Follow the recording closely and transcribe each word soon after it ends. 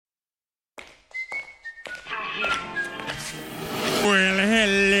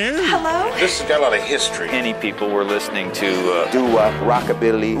This has got a lot of history. Many people were listening to doo-wop,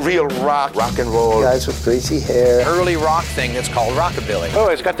 rockabilly, real rock, rock and roll. Guys with greasy hair. Early rock thing that's called rockabilly. Oh,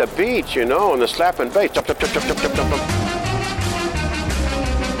 it's got the beat, you know, and the slapping bass.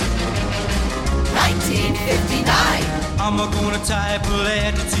 1959. I'm gonna type a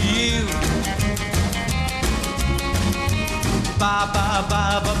letter to you. Bye, bye,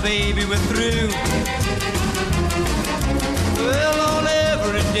 bye, bye, baby, we're through. Well, on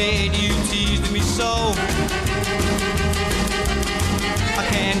every date you teased me so. I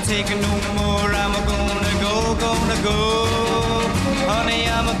can't take it no more. I'm gonna go. Honey,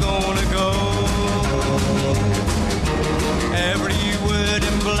 I'm gonna go. Every word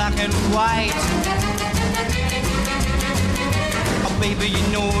in black and white. Oh, baby, you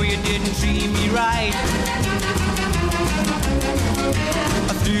know you didn't treat me right.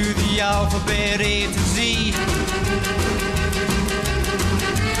 Through the alphabet A to Z.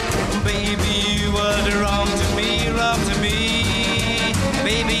 Baby, you was wrong to me.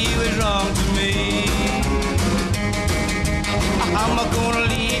 Baby, you was wrong to me. I'm gonna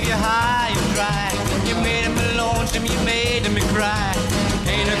leave you high and dry. You made me lonesome, you made me cry.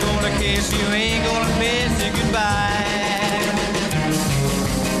 Ain't I gonna kiss you, ain't gonna miss you goodbye.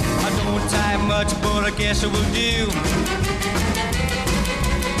 I don't type much, but I guess I will do.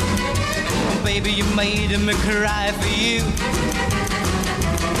 Baby, you made me cry for you.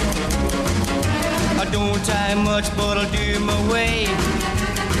 I don't tie much, but I'll do my way.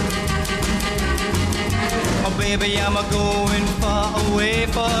 Oh, baby, I'm going far away.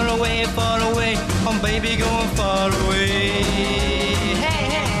 Oh, baby, going far away. Hey, hey.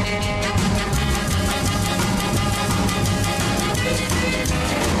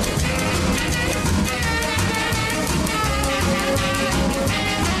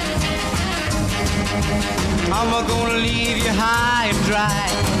 I'm gonna leave you high and dry.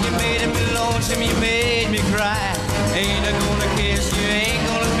 You made me lonesome, you made me cry. Ain't I gonna kiss you, ain't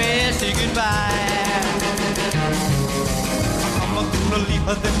gonna miss you goodbye. I'm gonna leave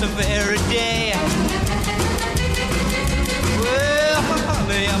her this very day. Well,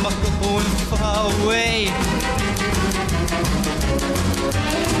 honey, I'm going far away.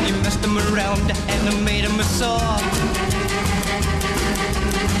 You messed them around and I made them sore.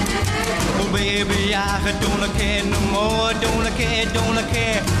 Oh, baby, I don't care no more. Don't care.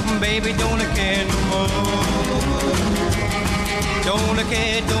 Baby, don't care no more. Don't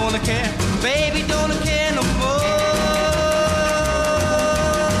care. Baby, don't care no more.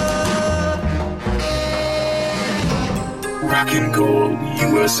 Rockin Gold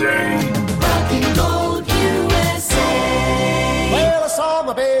USA. Rockin Gold USA. Well, I saw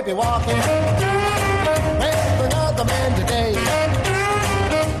my baby walking with another man today.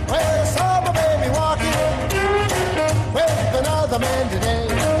 Well, I saw my baby walking with another man today.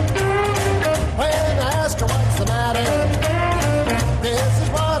 When I asked her what's the matter, this is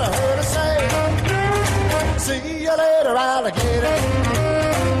what I heard her say. See you later, alligator.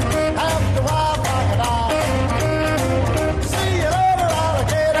 After a while, crocodile. See you later,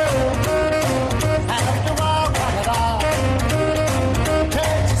 alligator. After a while, crocodile.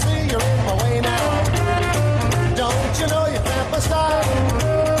 Can't you see you're in my way now? Don't you know you fit my style?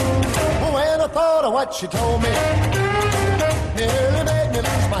 When I thought of what she told me, nearly made me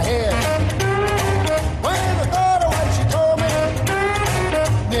lose my head. When I thought of what she told me,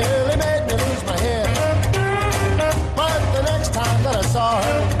 nearly made me lose my head. But the next time that I saw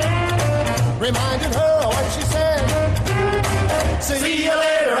her, reminded her of what she said. See you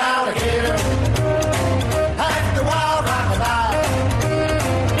later, alligator. After a while, crocodile.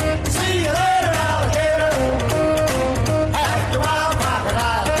 See you later, alligator. After a while,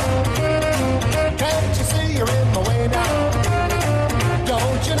 crocodile. Can't you see you're in my way now?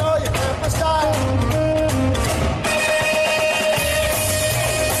 Don't you know you fit my style?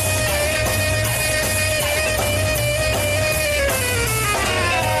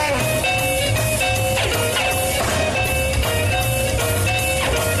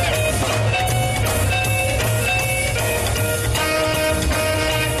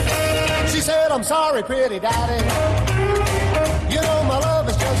 She said, I'm sorry, pretty daddy. You know my love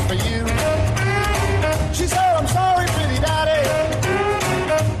is just for you. She said, I'm sorry, pretty daddy.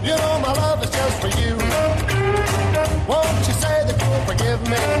 You know my love is just for you. Won't you say that you'll forgive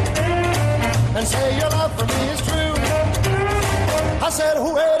me and say your love for me is true? I said,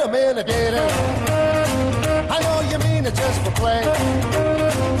 wait a minute, gator. I know you mean it just for play.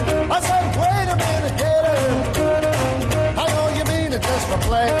 I said, wait a minute, gator. I know you mean it just for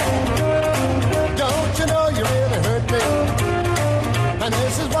play. Don't you know you really hurt me? And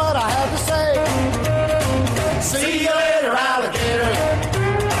this is what I have to say. See you later, alligator.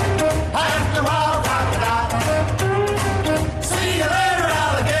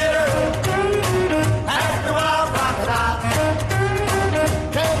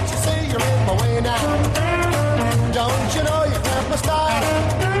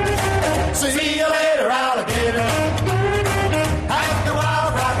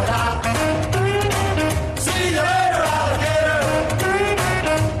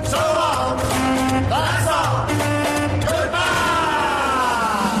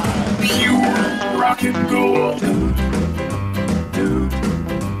 Rockin Gold.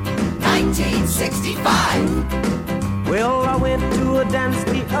 1965. Well, I went to a dance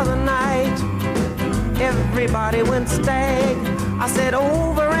the other night. Everybody went stag. I said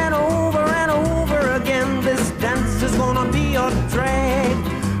over and over and over again, this dance is gonna be a drag.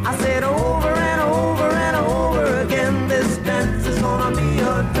 I said over and over and over again, this dance is gonna be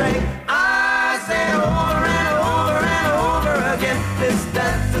a drag. I said over and over and over again, this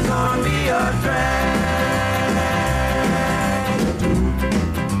dance is gonna be a drag.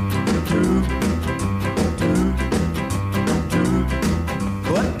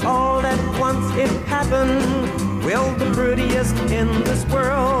 But all at once it happened. Well, the prettiest in this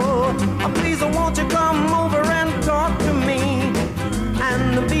world. Please, won't you come over and talk to me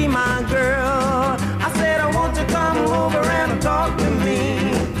and be my girl? I said, I want you to come over and talk to me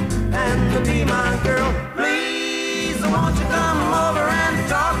and be my girl. Please, won't you come over and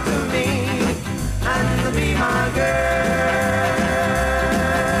talk to me and be my girl?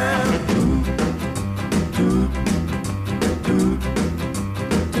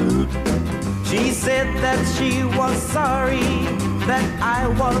 She said that she was sorry that I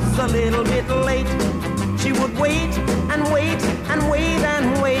was a little bit late. She would wait and wait and wait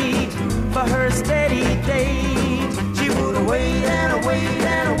and wait for her steady date. She would wait and wait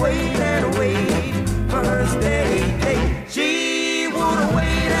and wait and wait for her steady date. She would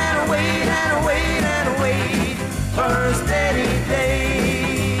wait and wait and wait and wait for her steady date.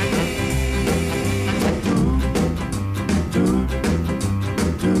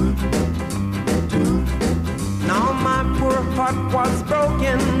 Now my poor heart was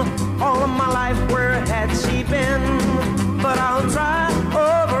broken. All of my life, where had she been? But I'll try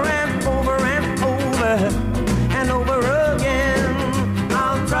over and over and over and over again.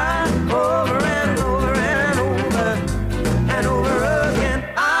 I'll try over and over and over and over again.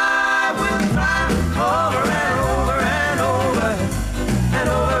 I will try over and over and over and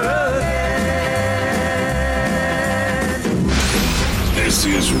over again. This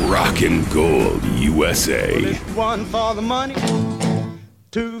is Rockin Gold USA. One for the money,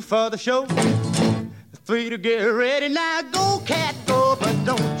 two for the show, three to get ready. Now go, cat, go, but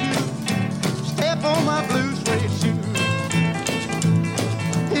don't you step on my blue suede shoe.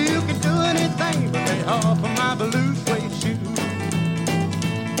 You can do anything but lay off of my blue suede shoe.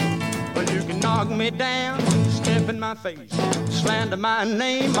 Well, you can knock me down, step in my face, slander my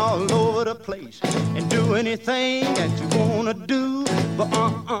name all over the place, and do anything that you wanna do. But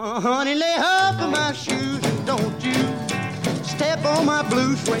honey, lay off of my shoes and don't you step on my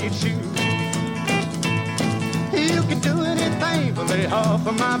blue suede shoe. You can do anything but lay off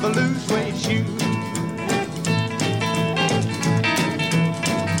of my blue suede shoe.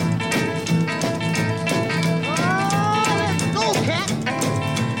 Oh, let's go, cat.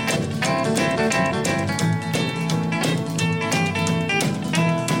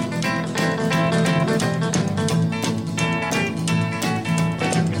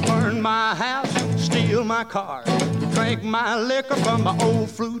 You can burn my house, steal my car, drink my liquor from my old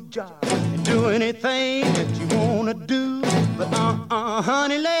fruit jar, and do anything that you wanna do. But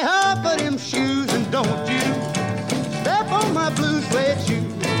honey, lay off of them shoes and don't you step on my blue suede shoe.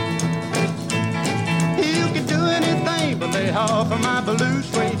 You can do anything but lay off of my blue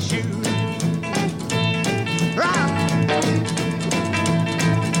suede shoe. Rock.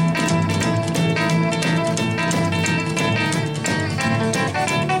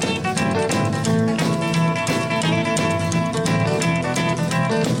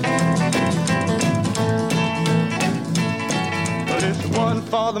 One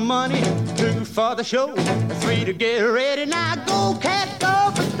for the money, two for the show, three to get ready. Now go, cat,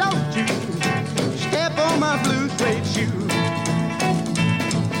 go, but don't you step on my blue suede shoe.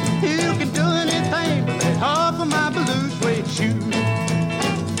 You can do anything but lay off of my blue suede shoe.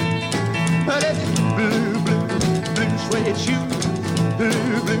 But it's blue, blue, blue suede shoe.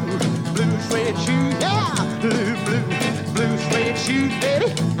 Blue, blue, blue suede shoe. Yeah, blue, blue, blue suede shoe, baby.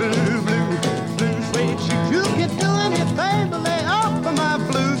 Blue, blue, blue suede shoe. You can do anything but lay off of my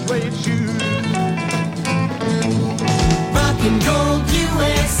blue suede shoes. Rockin Gold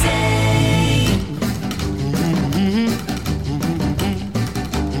USA.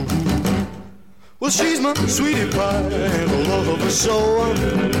 Well, she's my sweetie pie and the love of her soul.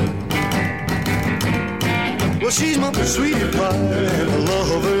 Well, she's my sweetie pie and the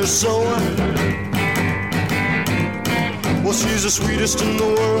love of her soul. Well, she's the sweetest in the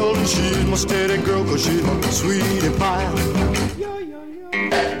world, and she's my steady girl, 'cause she's my sweetie pie.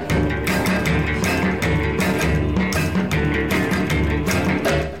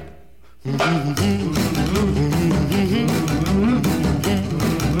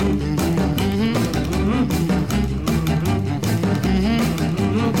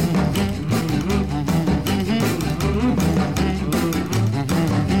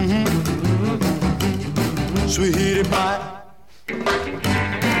 sweetie pie.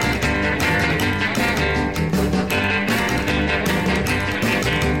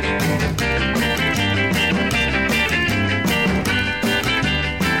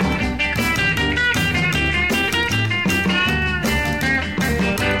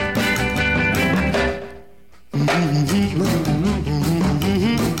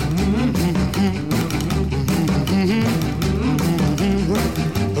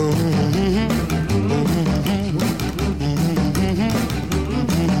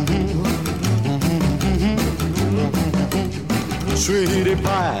 Sweetie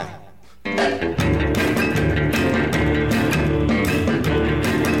pie.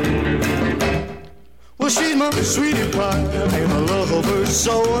 Well, she's my sweetie pie, and I love her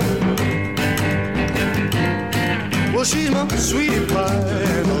so. Well, she's my sweetie pie,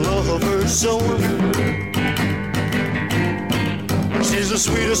 and I love her so. She's the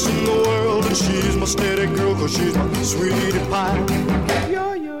sweetest in the world, and she's my steady girl, 'cause she's my sweetie pie.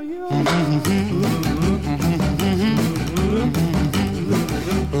 Yo, yo, yo.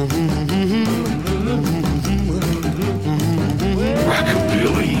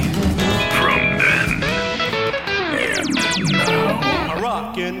 Rockabilly from then and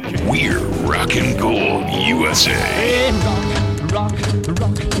now. We're Rockin Gold USA. Hey, rock,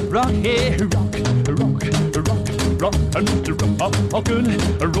 rock, rock, hey, rock, rock, rock, rockin',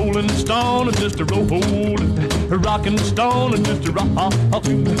 a rolling stone, and just a rollin', a rockin' stone, and just a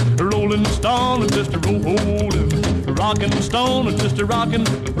rockin', a rolling stone, and just a rollin', a rockin' stone, and just a rockin',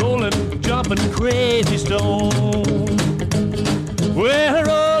 rollin', jumpin' crazy stone. Well,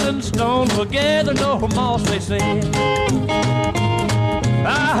 rolling stones will gather no moss, they say.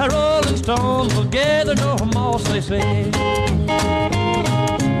 Ah, rolling stones will gather no moss, they say.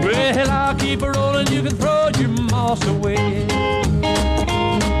 Well, I'll keep a rolling, you can throw your moss away.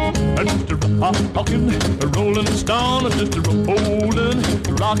 Just a rockin', a rolling stone, and just a rollin',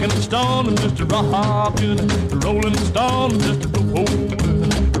 a rockin' stone, and just a rockin', a rolling stone, and just a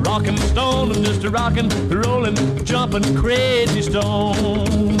rollin', a rockin' stone, and just a rockin', rollin', jumpin' crazy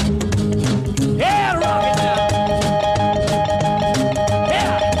stone. Yeah, rockin' now.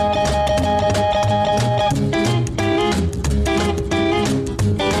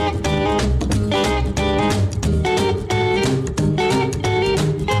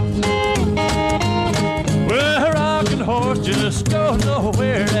 Just go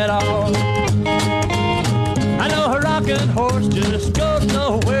nowhere at all. I know a rocking horse just goes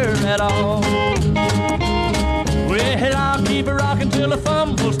nowhere at all. Well, I'll keep a rocking till I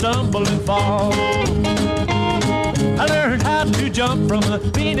fumble, stumble, and fall. I learned how to jump from a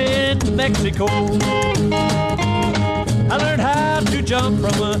bean in Mexico. I learned how to jump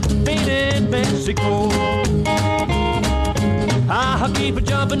from a bean in Mexico. I'll keep a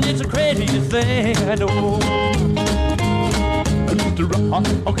jumping, it's the craziest thing I know. Just a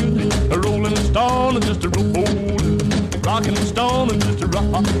rockin', a rolling stone, and just a rollin', rockin' stone, and just a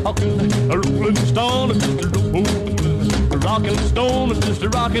rockin', a rolling stone, and just a rollin', a rockin' stone, and just a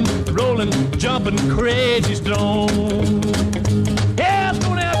rockin', rollin', jumpin' crazy stone. Yeah, let's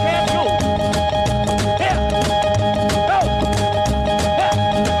go now, cats, go! Yeah, go!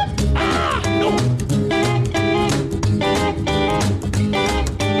 Yeah, go!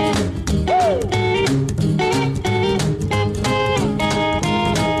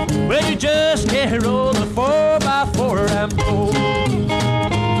 Well, you just can't roll the 4x4 Rambo.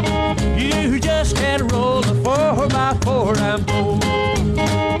 You just can't roll the 4x4 Rambo.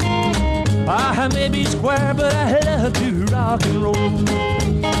 I may be square, but I love to rock and roll.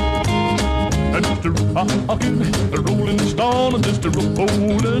 Just a rockin', a rolling stone, and just a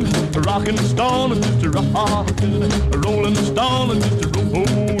rollin', a rockin' stone, and just a rockin', a rolling stone, and just a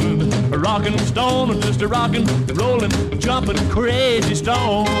rollin', a rockin' stone, and just a rockin', rollin', jumpin' crazy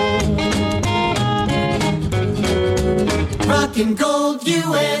stone. Rockin Gold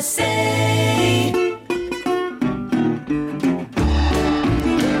USA.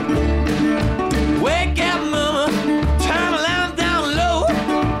 Wake up, mama, turn the lamp down low.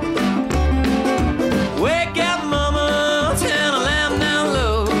 Wake up, mama, turn the lamp down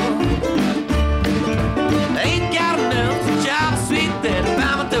low. Ain't got enough job sweet that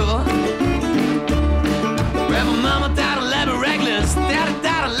by my door. Well, my mama died of lab reckless, daddy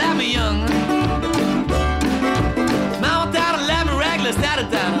died of lab young. Mama died of lab reckless, daddy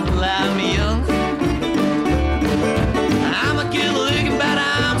died of lab young.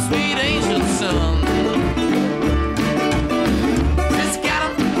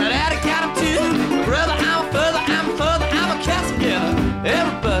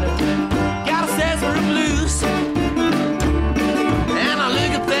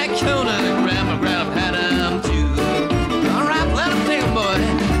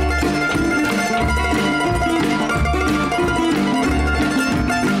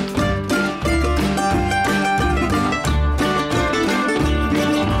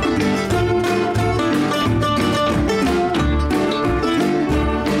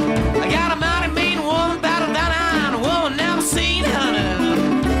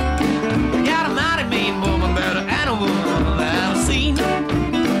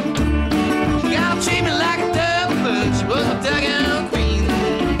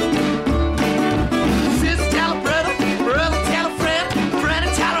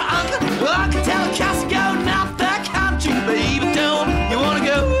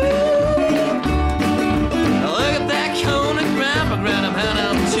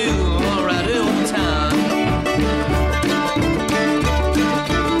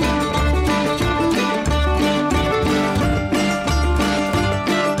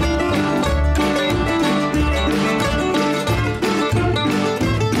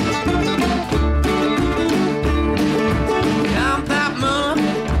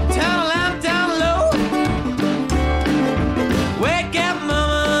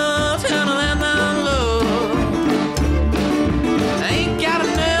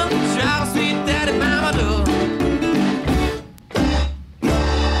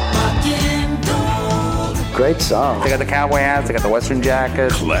 great song. They got the cowboy hats, they got the western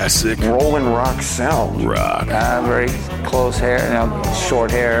jackets. Classic. Rolling rock sound. Rock. Very close hair,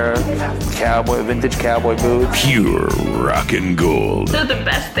 short hair, vintage cowboy boots. Pure Rockin' Gold. They're the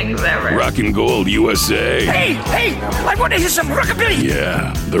best things ever. Rockin' Gold USA. Hey, I want to hear some rockabilly.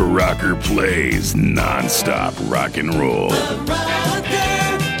 Yeah, the rocker plays non-stop rock and roll. The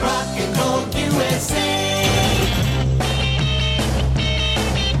Rocker, Rockin Gold USA.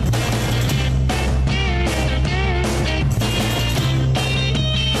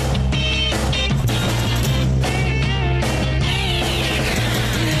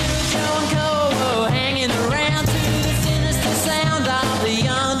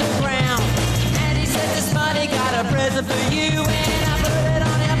 For you, and I put it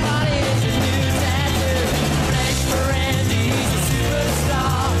on your body. It's his new tattoo. Flesh Randy, he's a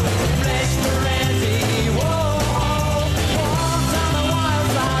superstar. Flesh Randy, whoa, walked on the wild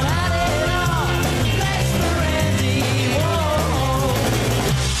side, had it all. Flesh Randy, whoa.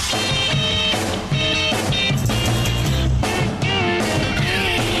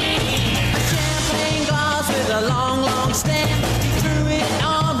 A champagne glass with a long, long stem. He threw it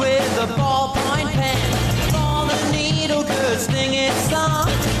on with a ballpoint pen. Could sing its song.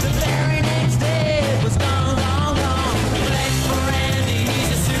 The very next day it was gone, gone, gone. Flesh for Randy, he's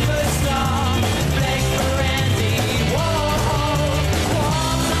a superstar. Flesh for Randy, whoa.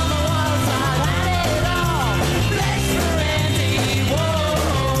 Walks on the wild side, had it all. Flesh for Randy, whoa.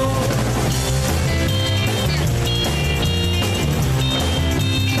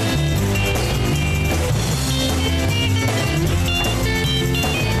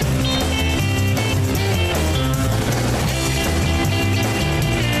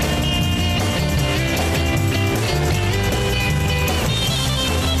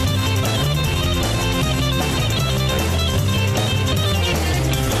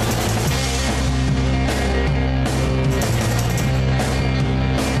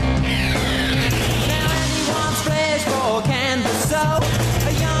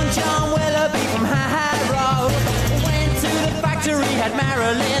 Had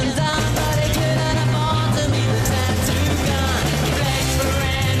Marilyn done, but he couldn't afford to meet the tattoo gun. Flesh for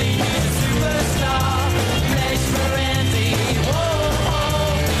Randy, he's a superstar. Flesh for Randy, whoa.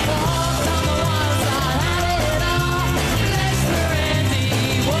 Walked on the wild side, had it all. Flesh for Randy,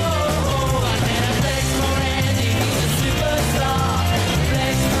 whoa. I said a flesh for Randy, he's a superstar.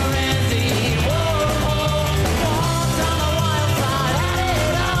 Flesh for Randy, whoa. Walked on the wild side, had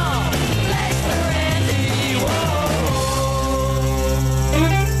it all. Flesh for Randy, whoa.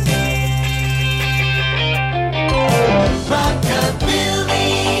 Rockabilly,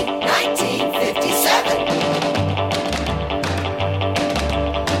 1957.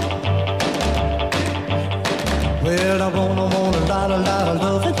 Well, I wanna lot of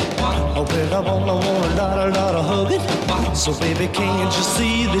loving. Oh, well, I wanna lot of hugging. So baby, can't you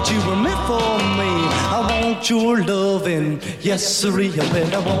see that you were meant for me? I want your loving, yes sirree. Oh,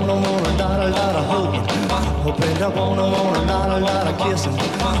 well, I wanna lot of hugging. Oh, well, I wanna lot of kissing.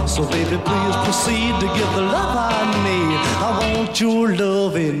 So baby, please proceed to give the love I need. I want your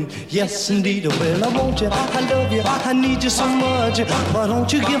loving, yes indeed. Oh, well, I want you, I love you, I need you so much. Why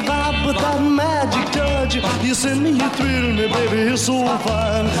don't you give out with that magic touch? You send me, you thrill me, baby, you're so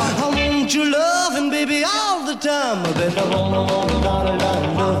fine. I want your loving, baby, all the time. I bet I want a lot of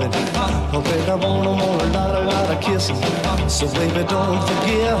loving. I bet I want a lot of kissing. So baby, don't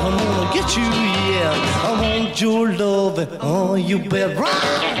forget, I'm gonna get you, yeah. I want your loving, oh, you bet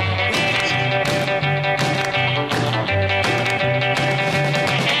right.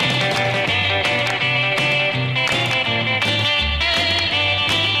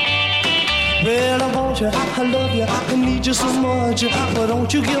 Well, I want you, I love you, I need you so much. But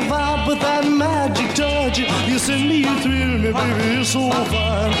don't you give out with that magic touch. You send me, you thrill me, baby, you're so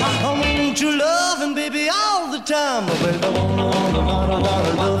fine. I want your loving, baby, all the time. I bet I want a lot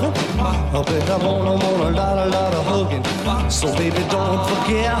of loving. I bet I want a lot of hugging. So baby, don't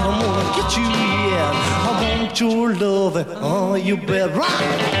forget, I'm gonna get you, yeah. I want your loving, oh, you bet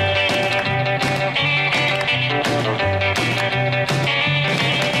right.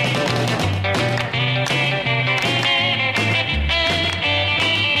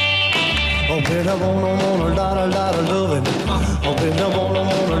 Oh, baby, I want a lot of loving. Oh, baby, I want a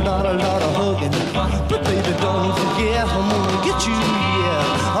lot of hugging. But baby, don't forget, I'm gonna get you,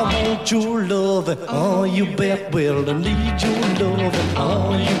 yeah. I want your loving, oh, you bet. Well, I need your loving,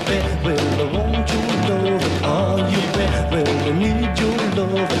 oh, you bet. Well, I want your loving, oh, you bet. Well, I need your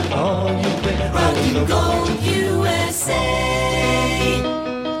loving, oh, you bet. Rockin Gold USA.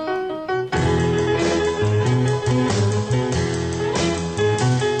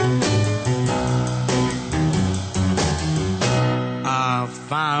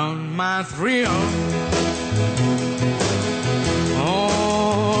 found my thrill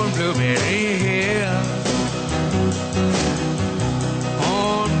on Blueberry Hill,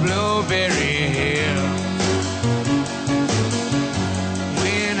 on Blueberry Hill.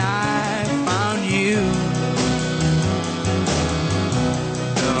 When I found you,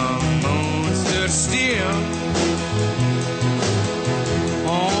 the moon stood still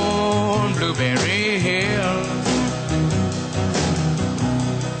on Blueberry Hill.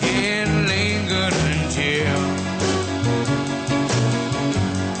 It lingered until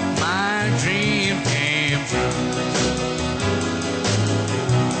my dream came true.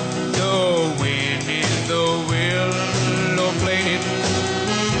 The wind in the willow played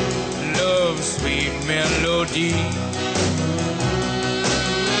love's sweet melody,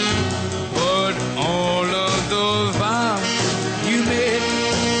 but all of those vows you made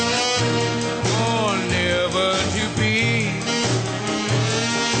were never to be.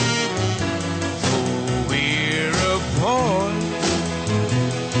 So we're apart.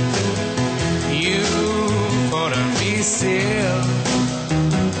 You thought of me still.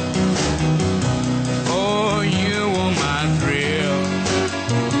 Oh, you were my thrill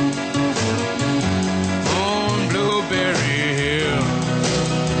on Blueberry Hill.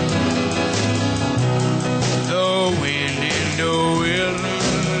 The wind in the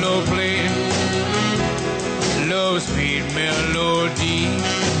willow played love's sweet melody,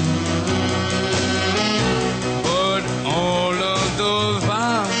 but all of those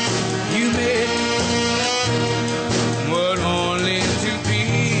vows you made were only to be.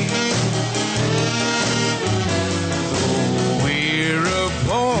 So we're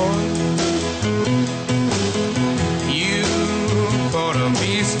apart. You thought of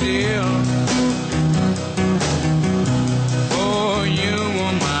me still. Oh, you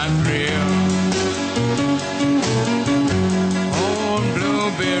were my thrill on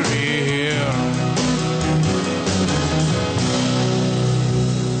Blueberry Hill.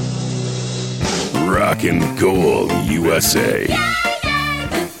 Rockin Gold USA.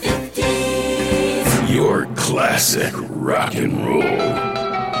 Your classic rock and roll.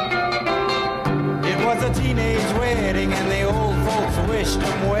 It was a teenage wedding and the old folks wished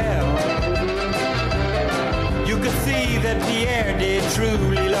them well. You could see that Pierre did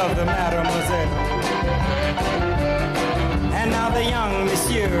truly love the mademoiselle. And now the young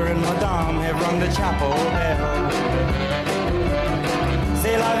monsieur and madame have rung the chapel bell.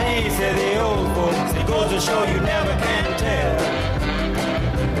 C'est la vie, say the old folks. It goes to show you never can tell.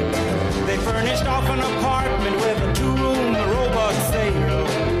 They furnished off an apartment with a two-room robot sale.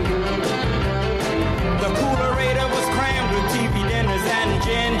 The coolerator was crammed with TV dinners and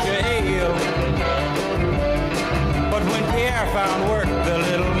ginger ale. But when Pierre found work, the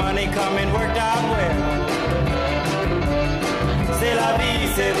little money coming worked out well. C'est la vie,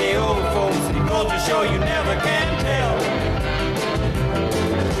 say the old folks. It goes to show you never can tell.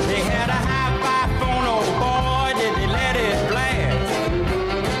 They had a hi-fi phone, oh boy, did they let it blast.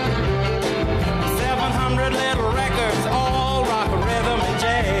 700 little records, all rock, rhythm, and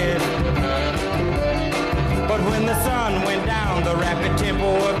jazz. But when the sun went down, the rapid tempo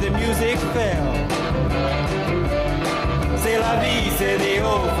of the music fell. C'est la vie, say the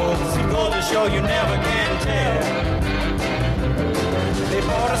old folks. It goes to show you never can tell. They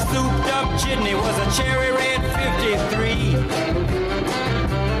bought a souped-up jitney, was a cherry red 53.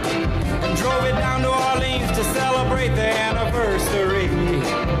 And drove it down to Orleans to celebrate their anniversary.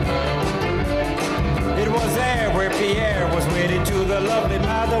 It was there where Pierre was wedded to the lovely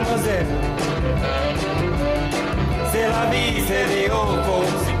mademoiselle. C'est la vie, say the old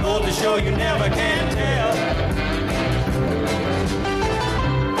folks. It goes to show you never can tell.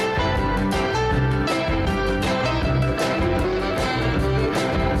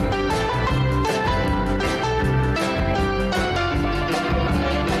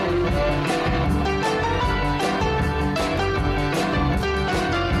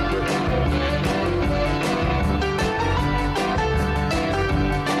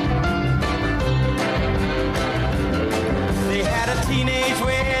 Teenage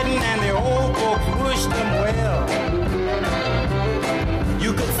wedding and the old folks wished them well.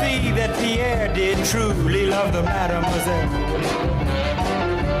 You could see that Pierre did truly love the mademoiselle.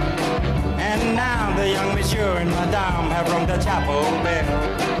 And now the young monsieur and madame have rung the chapel bell.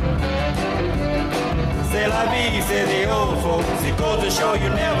 C'est la vie, say the old folks. It goes to show you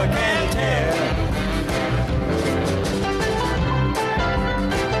never can tell.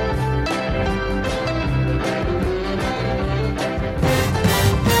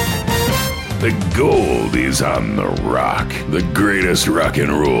 The gold is on the rock. The greatest rock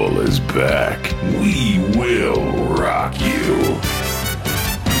and roll is back. We will rock you.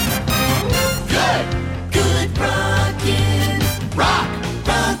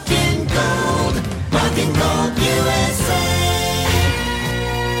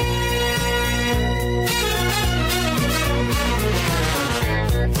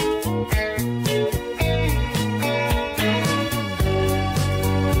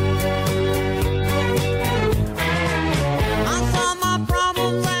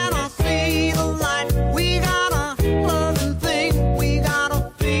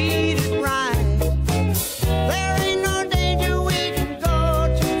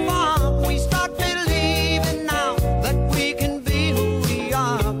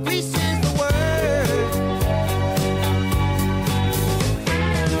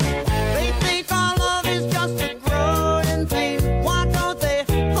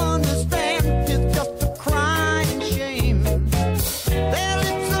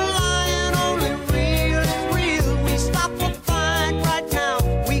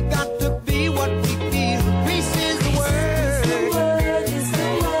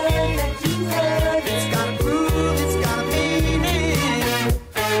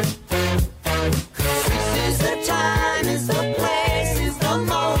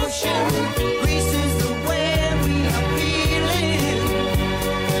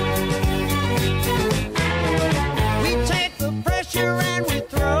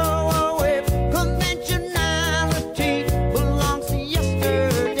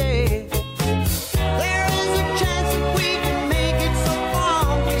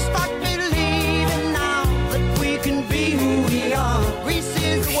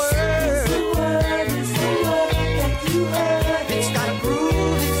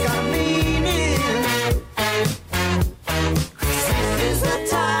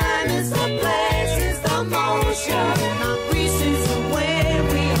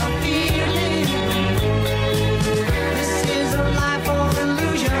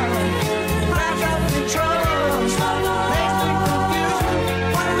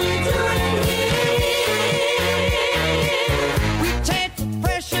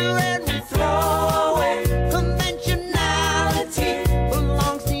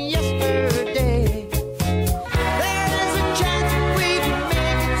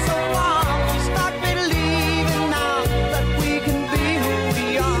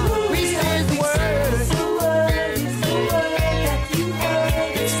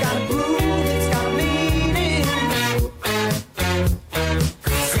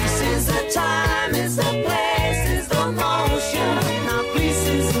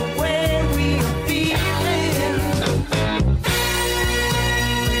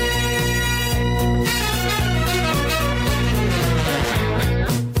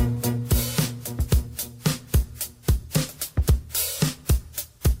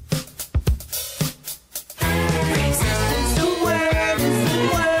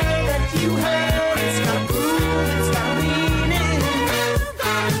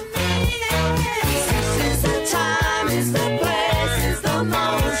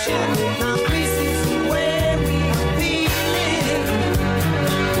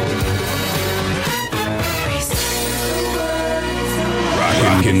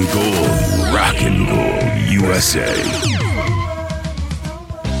 Gold, Rockin Gold USA.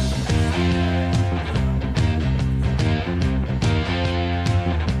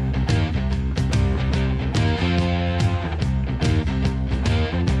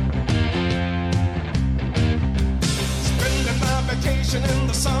 In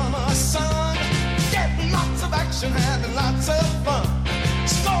the summer sun, getting lots of action, having lots of fun,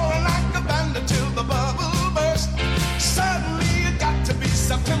 scoring like a bandit till the bubble burst. Suddenly it got to be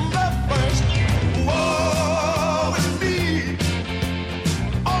September 1st. Whoa, it's me.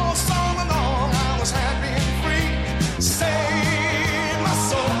 All summer long I was happy and free. Saved my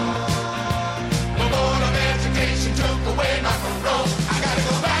soul. The Board of Education took away my parole. I gotta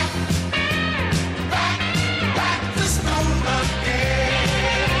go back to school again.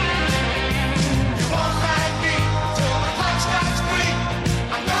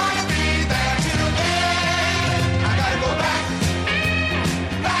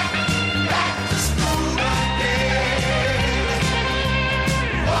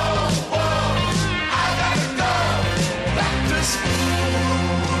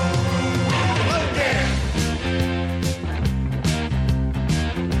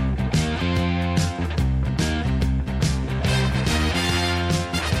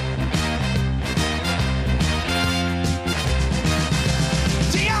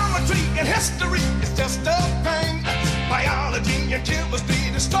 History is just a pain. Biology and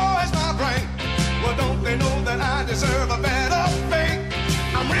chemistry destroys my brain. Well, don't they know that I deserve a better fate?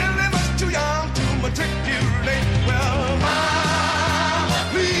 I'm really much too young to matriculate. Well, mama,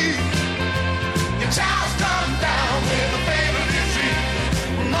 please, your child's come down with a fatal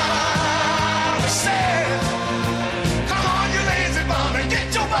disease. Mama said, come on, you lazy bum, and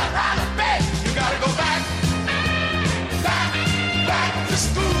get your butt out of bed. You gotta go back to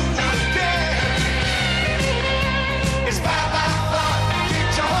school. It's 5 o'clock,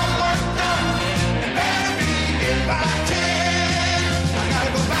 get your homework done, and better be here by 10. I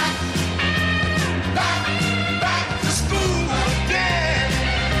gotta go back to school again.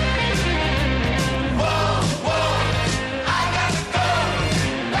 Whoa, I gotta go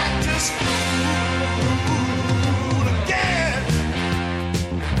back to school again.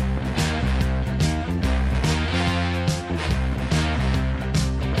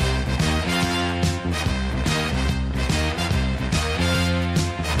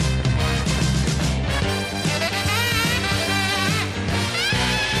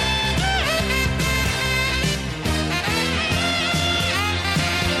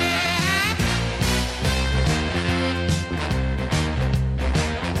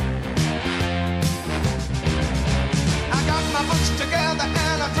 Together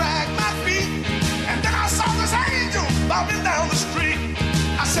and I dragged my feet, and then I saw this angel walking down the street.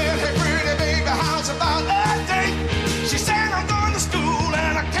 I said, hey pretty baby, how's about a date? She said, I'm going to school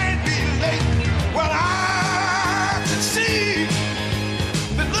and I can't be late. Well, I could see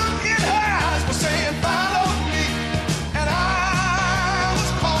the look in her eyes was saying follow me, and I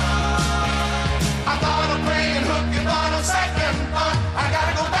was caught. I thought of playing hook and on a second thought. I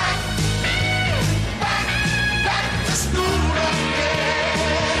gotta go back to school.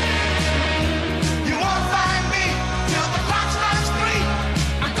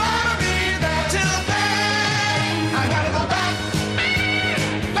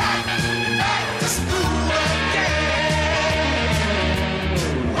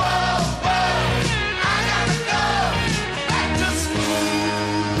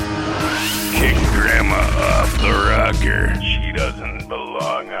 Off the rocker. She doesn't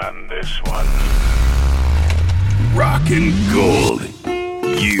belong on this one. Rockin Gold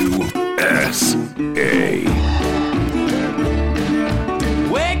USA.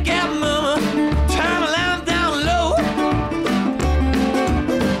 Wake up, mama, turn the lamp down low.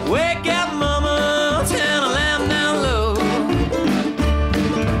 Wake up, mama, turn the lamp down low.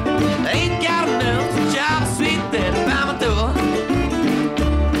 Ain't got enough job sweet that by my door.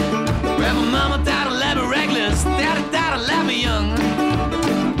 Well, my mama died of lab reckless, daddy died of lab young.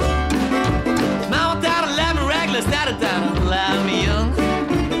 Mama died of lab reckless, daddy died of lab young.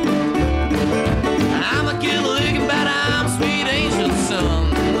 I'm a kid.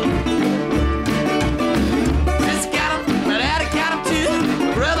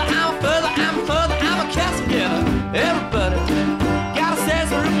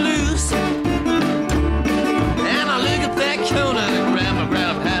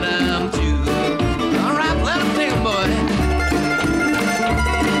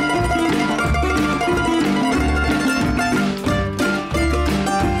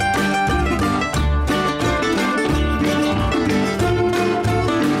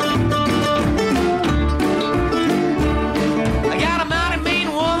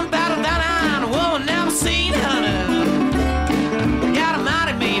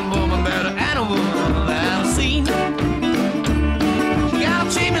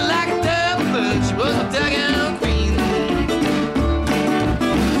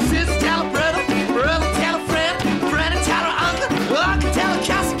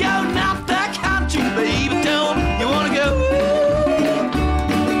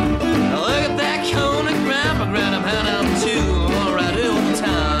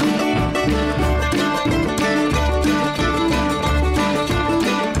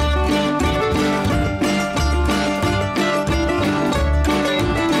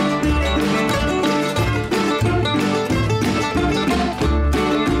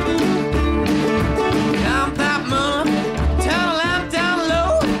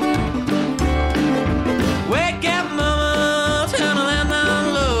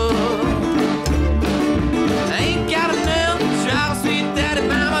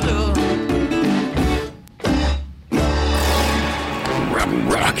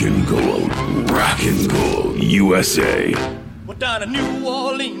 Rockin Gold USA. Well, down in New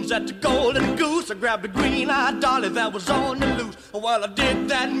Orleans at the Golden Goose, I grabbed a green-eyed dolly that was on the loose. Well, I did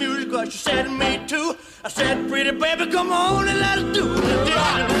that music, but she said to me too. I said, pretty baby, come on and let us do the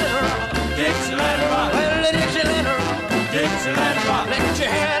Dixieland rock. Well, the Dixieland rock. Dixieland rock. Let your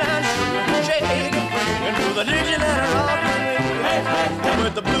head and shake it and do the Dixieland rock.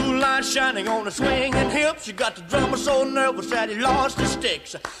 With the blue light shining on the swinging hips, you got the drummer so nervous that he lost his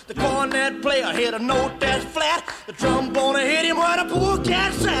sticks. The cornet player hit a note that's flat. The trombone hit him where the poor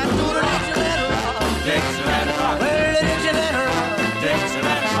cat sat. Do the Dixieland rock, Dixieland rock. Well, the Dixieland rock,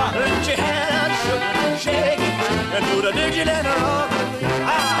 Dixieland rock. Let your hand shake it and do the Dixieland rock.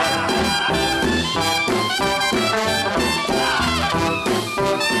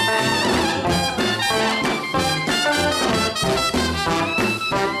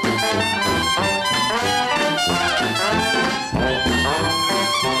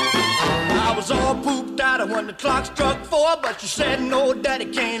 All pooped out when the clock struck 4, but she said no, daddy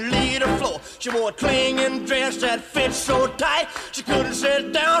can't leave the floor. She wore a clinging dress that fit so tight she couldn't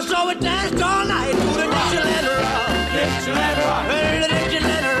sit down, so we danced all night to the Dixieland rock, Dixieland rock. Well, the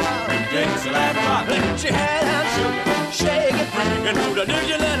Dixieland rock, Dixieland rock. Let your hand shake it and do the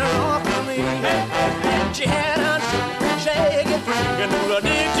Dixieland rock for me. Let your hand shake it and do the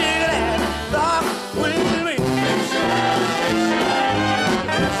Dixieland rock with me. Dixieland, Dixieland,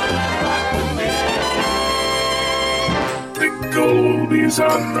 Dixieland rock with me. The gold is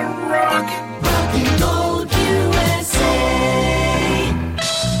on the rock. Rockin Gold USA.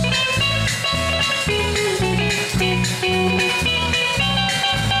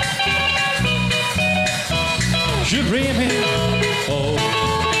 She's dreaming of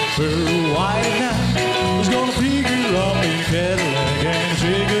her white night. Was gonna pick her up in a Cadillac and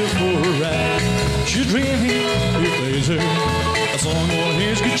take her for a ride. She's dreaming he plays her a song on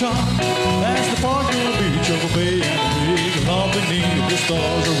his guitar. That's the park on the beach of a bay and a big love beneath the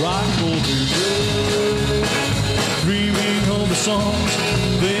stars. A rock and roll baby. Dreaming of the songs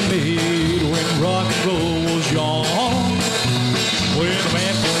they made when rock and roll was young. When a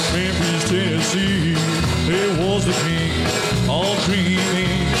man from Memphis, Tennessee, it was the king, all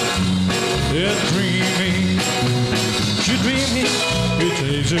dreaming, yeah, dreaming. She's dreaming, he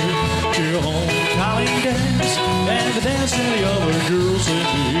takes her to a homecoming dance, and the dance and the other girls said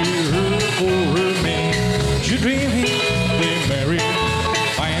to hear her for her man. She's dreaming, they marry,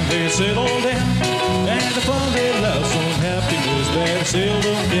 and they settle down, and the fun they love, some happiness that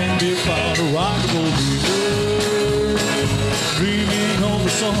seldom can be found. A rock and roll people, dreaming of the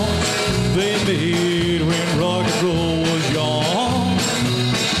songs they made when rock and roll was young.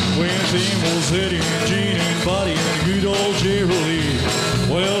 When Tim was Eddie and Gene and Buddy and good old Jerry Lee.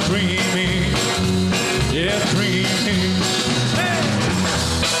 Well, dreaming, yeah, dreaming. Hey!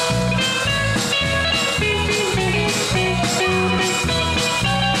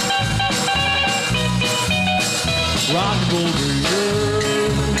 Rock and roll girl,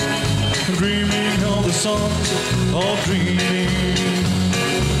 dreaming of the songs of dreaming,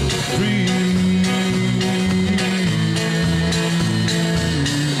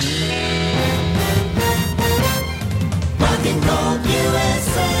 Rockin Gold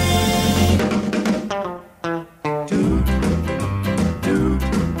USA.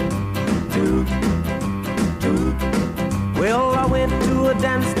 Well, I went to a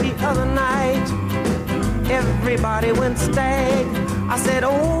dance the other night. Everybody went stag. I said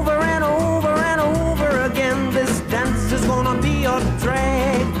over and over and over again, this dance is gonna be a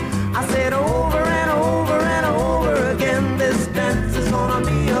drag. I said over and over and over again, this dance is gonna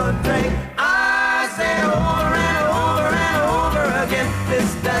be a drag. I said over and over and over again,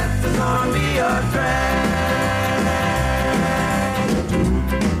 this dance is gonna be a drag.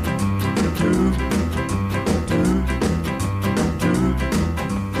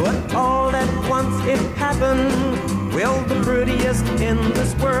 But all at once it happened, well, the prettiest in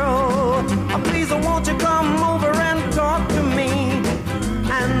this world. Please, won't you come over and talk to me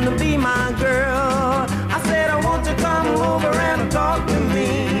and be my girl? I said, I want you to come over and talk to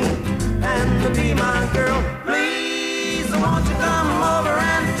me and be my girl. Please, won't you come over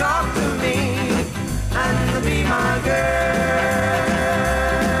and talk to me and be my girl?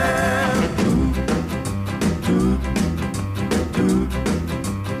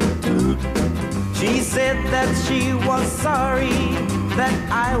 She said that she was sorry that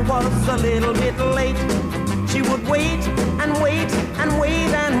I was a little bit late. She would wait and wait and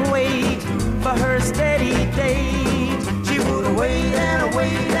wait and wait for her steady date. She would wait and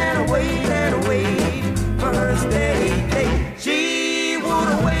wait and wait and wait for her steady date. She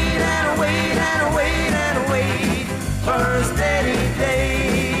would wait and wait and wait and wait for her steady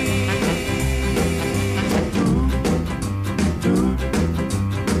date.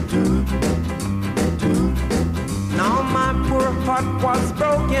 heart was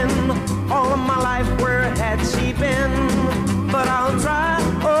broken. All of my life, where had she been? But I'll try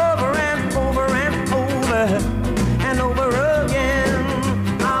over and over and over and over again.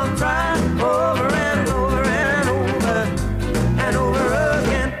 I'll try over and over and over and over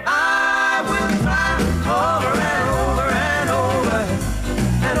again. I will try over and over and over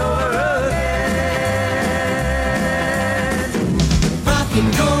and over again. Rockin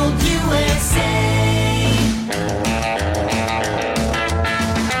Gold USA.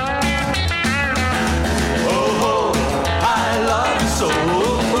 Oh, I love you so.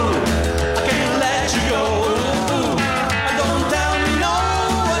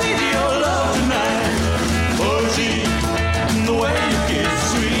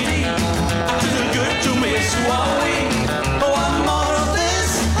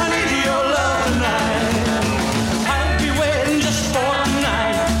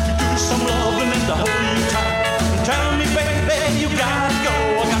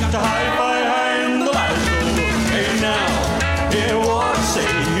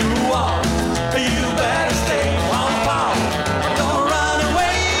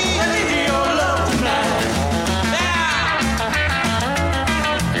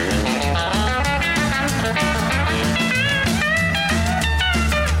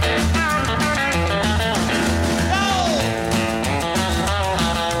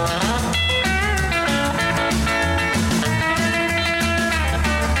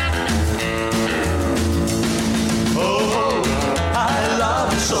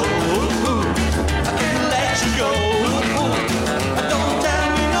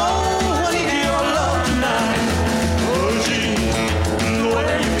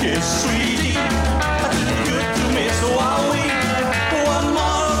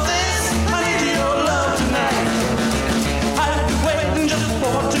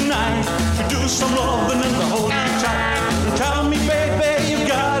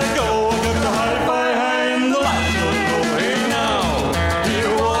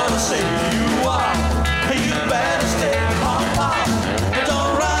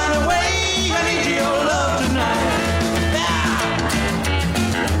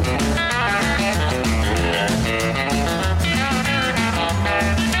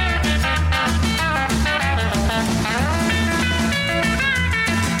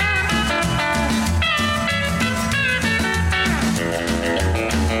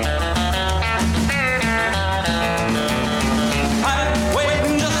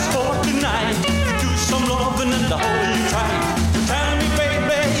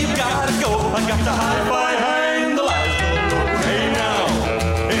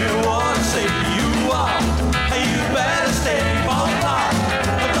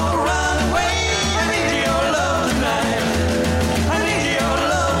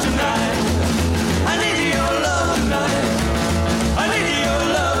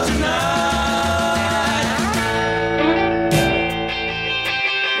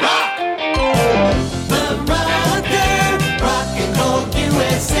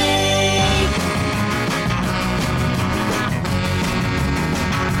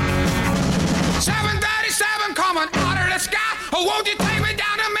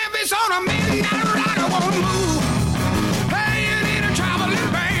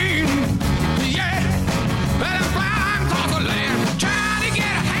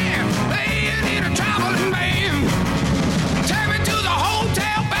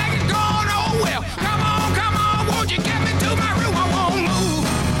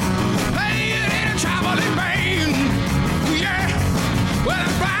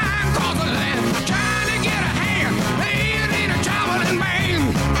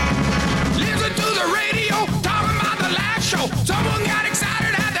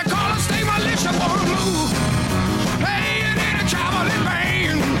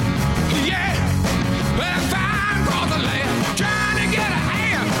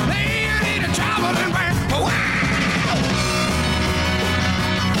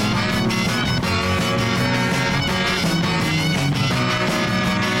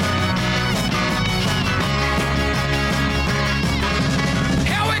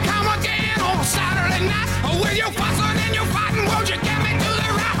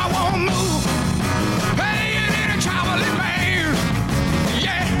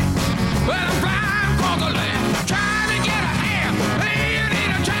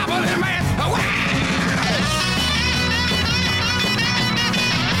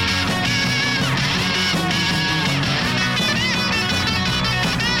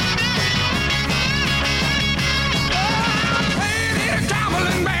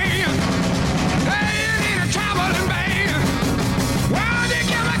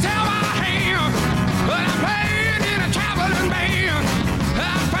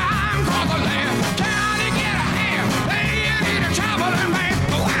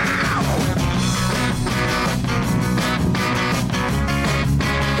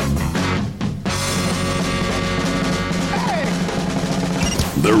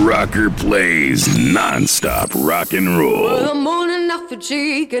 The rocker plays non-stop rock and roll. Well, I'm old enough for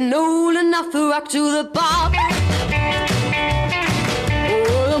cheek and old enough to rock to the pop.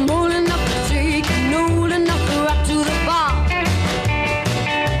 Well, I'm old enough for cheek and old enough to rock to the pop.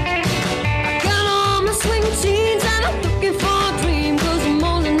 I got on my swing jeans and I'm looking for a dream, 'cause I'm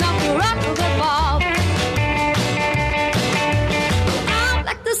old enough to rock to the pop. I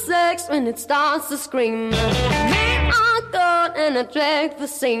like the sex when it starts to scream. And I drag the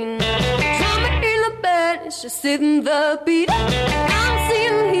scene. Drama in the bed, it's just sitting the beat. I'm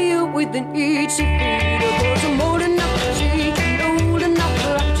sitting here with an itchy feet. Cause I'm old enough to cheat and old enough to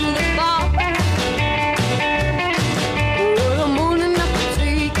rock to the bar. Well, I'm old enough to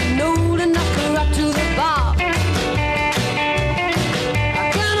cheat and old enough to rock to the bar. I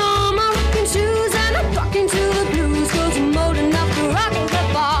got on my rocking shoes and I'm rocking to the blues, 'cause I'm old enough to rock to the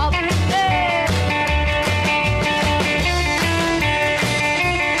bar.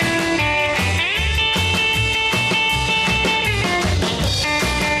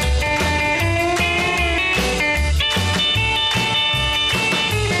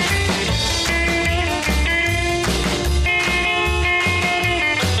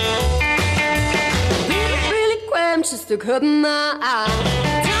 Just to cut my eye.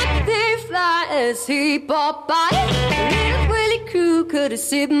 Time they fly as he popped by. Little Willie Crew could have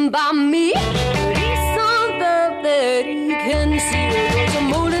sitting by me. He's on love that he can see. Cause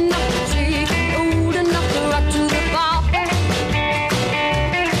I'm old enough to cheat, old enough to rock to the pop.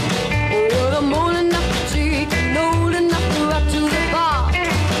 Well, I'm old enough to cheat, old enough to rock to the pop.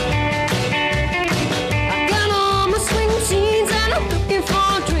 I got on my swing jeans and I'm looking for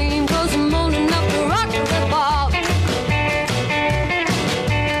a dream, 'cause I'm old enough to rock to the pop.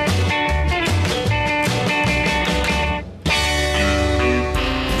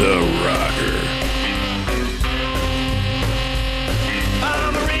 The Rocker.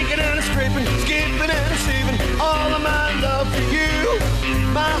 I'm a rinking and a scraping, skipping and a saving all of my love for you.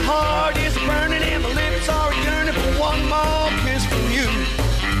 My heart is burning and my lips are yearning for one more kiss from you.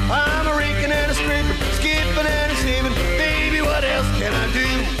 I'm a rinking and a scraping, skipping and a saving, baby, what else can I do?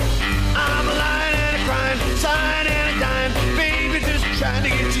 I'm a lying and a crying, sighing and a dying, baby, just trying to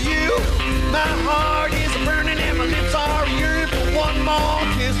get to you. My heart is burning and my lips are yearning for one more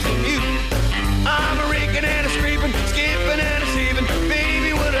kiss from you. I'm a rinking and a scraping, skipping and a saving,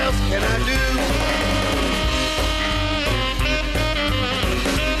 baby, what else can I do?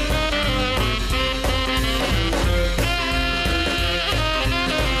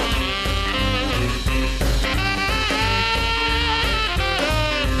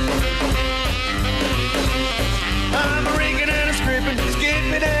 I'm a rinking and a scraping,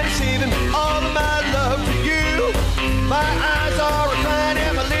 skipping and a saving all of my love for you. My eyes are reclined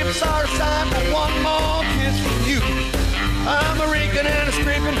and my lips are sighing for one more kiss from you. I'm a rinking and a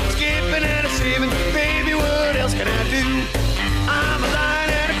scraping, skipping and a saving, baby, what else can I do? I'm a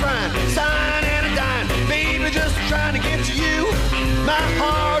lying and a crying, sighing and a dying, baby, just trying to get to you. My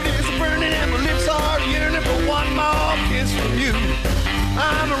heart is burning and my lips are yearning for one more kiss from you.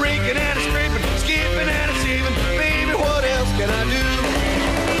 I'm a rinking and a scraping, skipping and a saving, baby, what else can I do?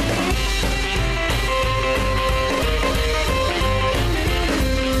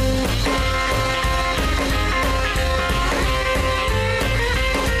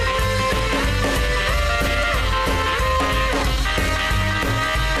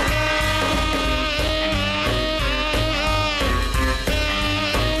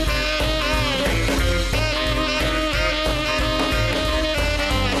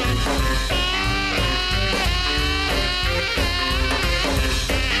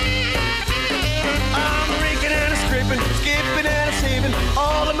 Skipping and a saving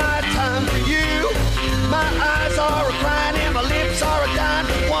all of my time for you. My eyes are crying and my lips are dying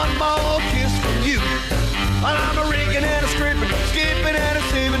for one more kiss from you. I'm a rinking and a scraping, skipping and a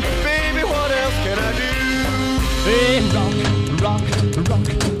saving, baby, what else can I do? Hey, rock, rock, rock,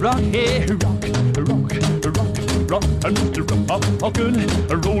 rock, hey, rock, rock, rock, rock, I'm just a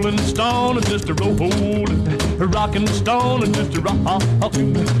rockin', a rolling stone, and just a rollin', a rockin' stone, and just a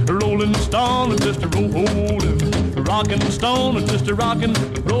rockin', a rolling stone, and just a rollin', a rockin' stone, and just a rockin',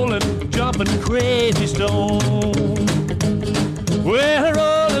 rollin', jumpin' crazy stone. Well, a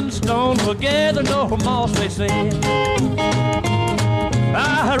rolling stone together no more, they say.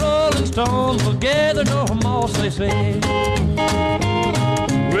 Ah, rolling stone together no more, they say.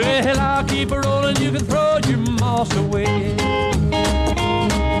 Well, I'll keep a rolling, you can throw your moss away.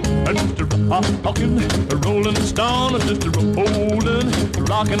 Just a rockin', a rolling stone, just a rollin', a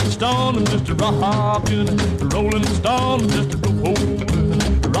rockin' stone, just a rockin', a rolling stone, just a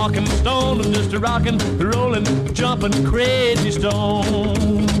rollin', a rockin' stone, and just a rockin', rollin', jumpin', crazy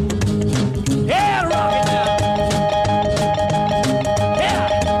stone. Yeah, rockin' now.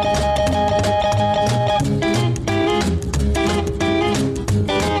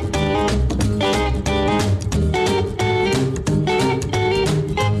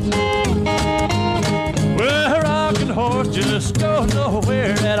 Just go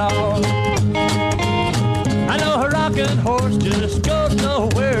nowhere at all. I know a rocking horse just goes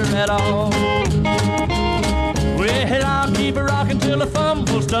nowhere at all. Well, I'll keep a rocking till I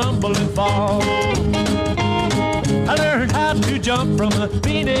fumble, stumble, and fall. I learned how to jump from a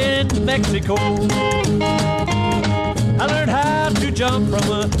bean in Mexico. I learned how to jump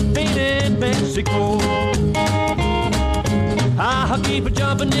from a bean in Mexico. I'll keep a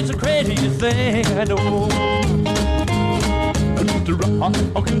jumping, it's the craziest thing I know. Just a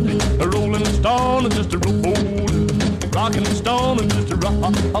rockin', a rollin' stone, and just a rollin', rockin' stone, and just a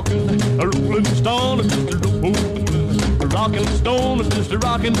rockin', a rollin' stone, and just a rollin', rockin' stone, and just a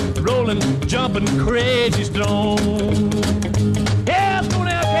rockin', rollin', jumpin', crazy stone. Yeah, let's go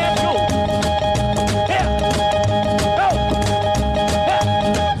now, cats, go. Yeah, go.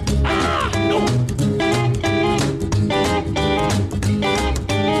 Yeah, go.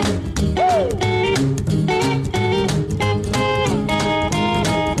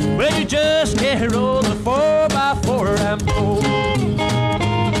 Well, you just can't roll the 4x4 Rambo.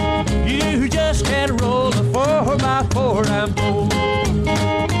 You just can't roll the 4x4 Rambo.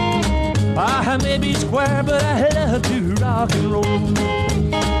 I may be square, but I love to rock and roll.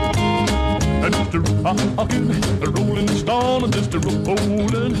 Just a rockin', a rollin' stone, and just a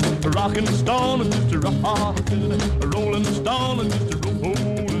rollin', a rockin' stone, and just a rockin', a rollin' stone, and just a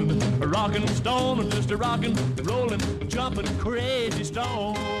rollin', a rockin' stone, and just a rockin', rollin', jumpin', crazy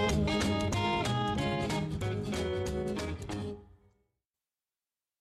stone.